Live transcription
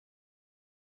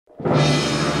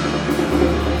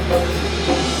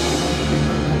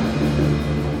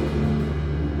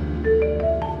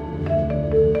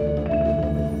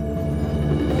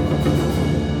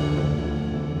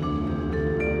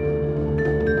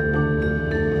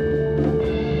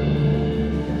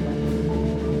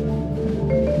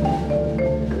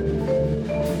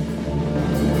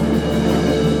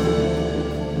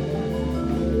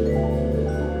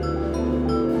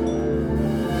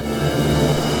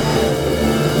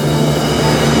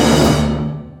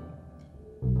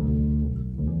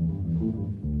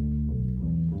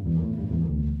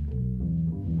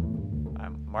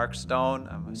Mark Stone.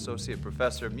 I'm an associate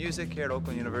professor of music here at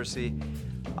Oakland University.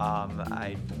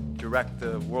 I direct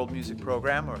the world music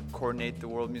program, or coordinate the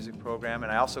world music program,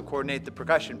 and I also coordinate the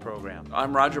percussion program.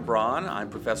 I'm Roger Braun. I'm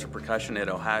professor of percussion at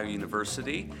Ohio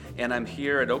University, and I'm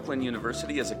here at Oakland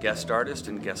University as a guest artist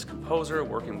and guest composer,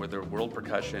 working with the world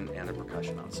percussion and the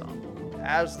percussion ensemble.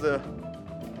 As the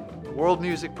world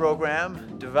music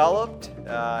program developed,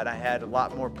 and I had a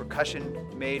lot more percussion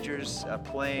majors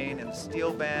playing in the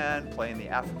steel band, playing the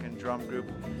African drum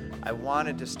group, I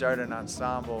wanted to start an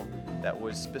ensemble that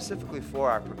was specifically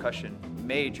for our percussion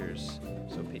majors,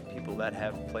 so people that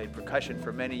have played percussion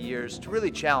for many years, to really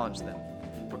challenge them.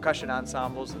 Percussion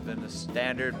ensembles have been a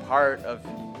standard part of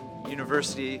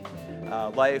university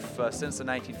life since the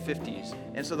 1950s.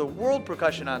 And so the World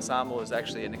Percussion Ensemble is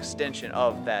actually an extension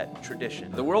of that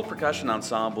tradition. The World Percussion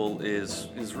Ensemble is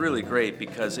really great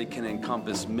because it can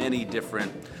encompass many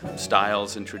different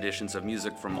styles and traditions of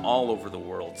music from all over the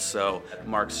world. So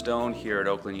Mark Stone here at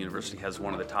Oakland University has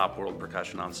one of the top world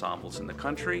percussion ensembles in the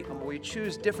country. We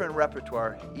choose different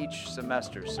repertoire each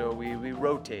semester, so we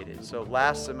rotated. So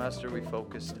last semester we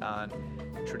focused on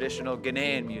traditional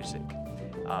Ghanaian music.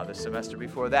 The semester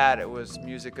before that, it was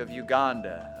music of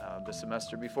Uganda. The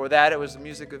semester before that, it was the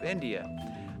music of India.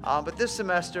 But this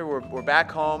semester, we're back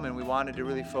home, and we wanted to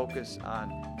really focus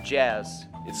on jazz.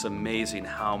 It's amazing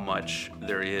how much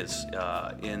there is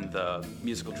in the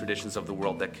musical traditions of the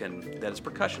world that is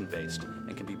percussion-based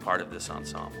and can be part of this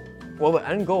ensemble. Well, the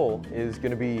end goal is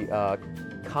going to be a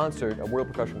concert, a world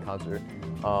percussion concert,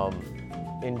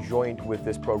 in joint with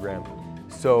this program.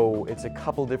 So it's a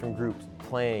couple different groups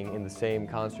playing in the same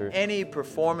concert. Any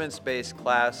performance-based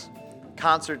class,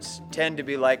 concerts tend to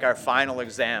be like our final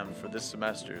exam for this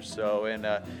semester. So in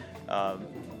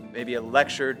maybe a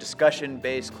lecture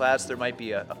discussion-based class, there might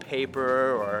be a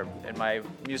paper, or in my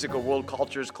musical world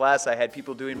cultures class, I had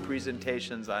people doing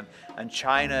presentations on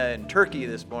China and Turkey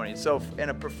this morning. So in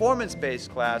a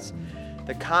performance-based class,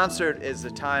 the concert is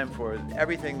the time for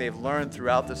everything they've learned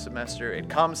throughout the semester. It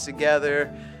comes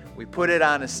together. We put it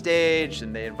on a stage,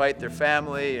 and they invite their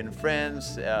family and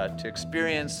friends to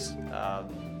experience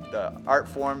the art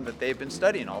form that they've been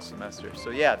studying all semester.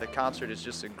 So yeah, the concert is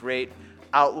just a great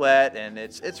outlet, and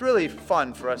it's really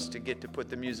fun for us to get to put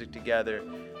the music together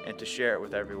and to share it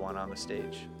with everyone on the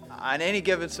stage. On any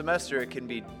given semester, it can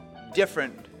be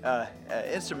different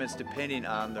instruments depending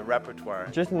on the repertoire.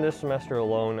 Just in this semester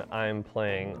alone, I'm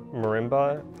playing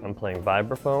marimba, I'm playing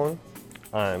vibraphone,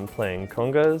 I'm playing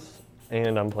congas,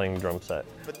 and I'm playing drum set.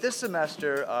 But this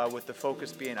semester, with the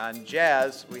focus being on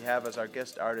jazz, we have as our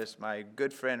guest artist my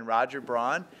good friend Roger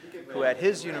Braun, who at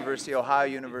his university, Ohio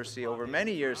University, over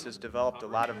many years has developed a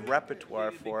lot of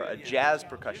repertoire for a jazz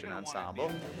percussion ensemble.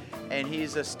 And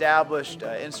he's established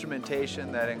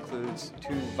instrumentation that includes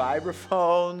 2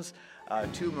 vibraphones,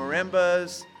 2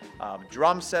 marimbas,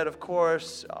 drum set, of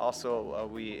course. Also,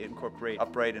 we incorporate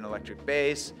upright and electric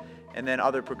bass, and then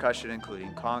other percussion including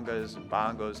congas,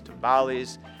 bongos,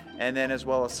 timbales, and then as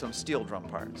well as some steel drum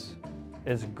parts.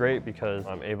 It's great because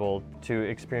I'm able to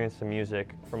experience the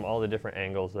music from all the different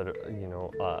angles that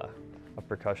are, of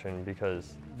percussion,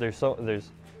 because there's so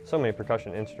many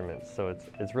percussion instruments, so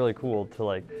it's really cool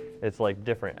to it's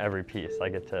different every piece. I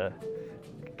get to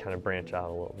kind of branch out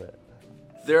a little bit.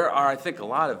 There are, I think, a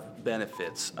lot of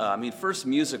benefits. First,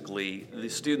 musically, the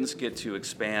students get to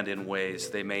expand in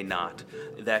ways they may not.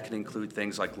 That can include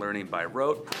things like learning by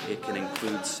rote. It can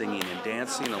include singing and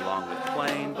dancing along with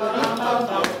playing.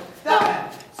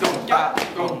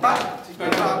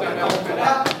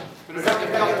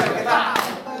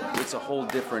 It's a whole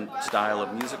different style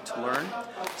of music to learn.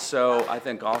 So I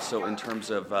think also in terms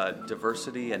of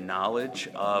diversity and knowledge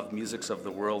of musics of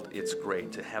the world, it's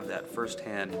great to have that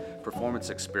firsthand performance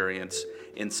experience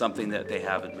in something that they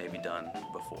haven't maybe done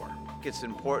before. It's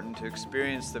important to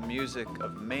experience the music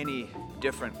of many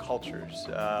different cultures.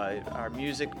 Our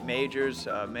music majors,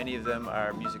 many of them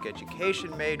are music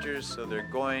education majors, so they're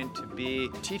going to be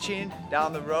teaching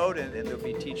down the road, and they'll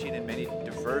be teaching in many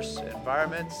diverse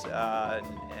environments, and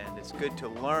it's good to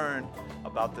learn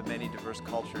about the many diverse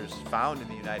cultures found in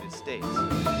the United States.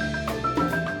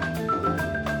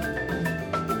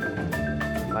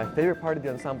 My favorite part of the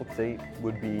ensemble to date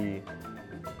would be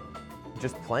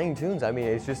just playing tunes. I mean,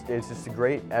 it's just a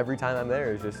great, every time I'm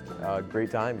there, it's just a great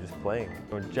time just playing.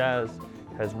 Jazz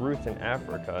has roots in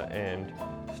Africa, and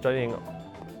studying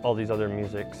all these other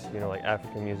musics, like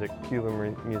African music,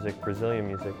 Cuban music, Brazilian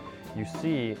music, you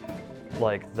see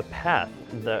the path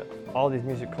that all these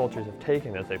music cultures have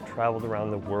taken as they've traveled around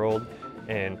the world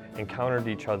and encountered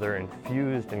each other and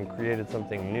fused and created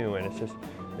something new, and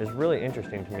it's really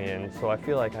interesting to me, and so I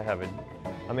feel like I have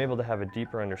I'm able to have a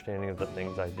deeper understanding of the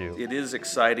things I do. It is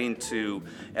exciting to,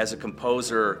 as a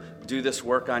composer, do this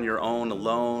work on your own,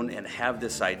 alone, and have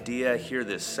this idea, hear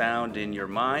this sound in your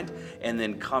mind, and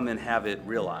then come and have it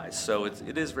realized. So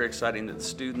it is very exciting that the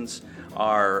students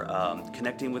are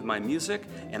connecting with my music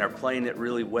and are playing it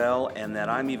really well, and that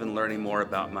I'm even learning more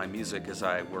about my music as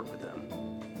I work with them.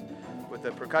 With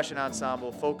the percussion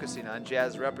ensemble focusing on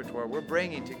jazz repertoire, we're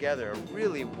bringing together a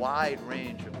really wide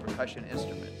range of percussion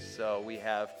instruments. So we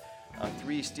have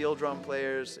 3 steel drum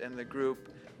players in the group.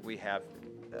 We have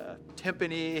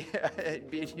timpani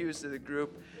being used in the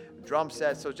group, drum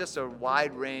set, so just a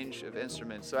wide range of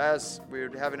instruments. So as we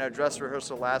were having our dress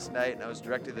rehearsal last night and I was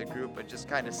directing the group, I just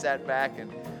kind of sat back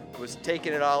and was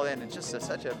taking it all in. It's just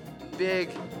such a big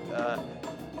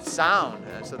sound.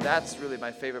 So that's really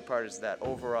my favorite part, is that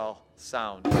overall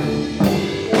sound.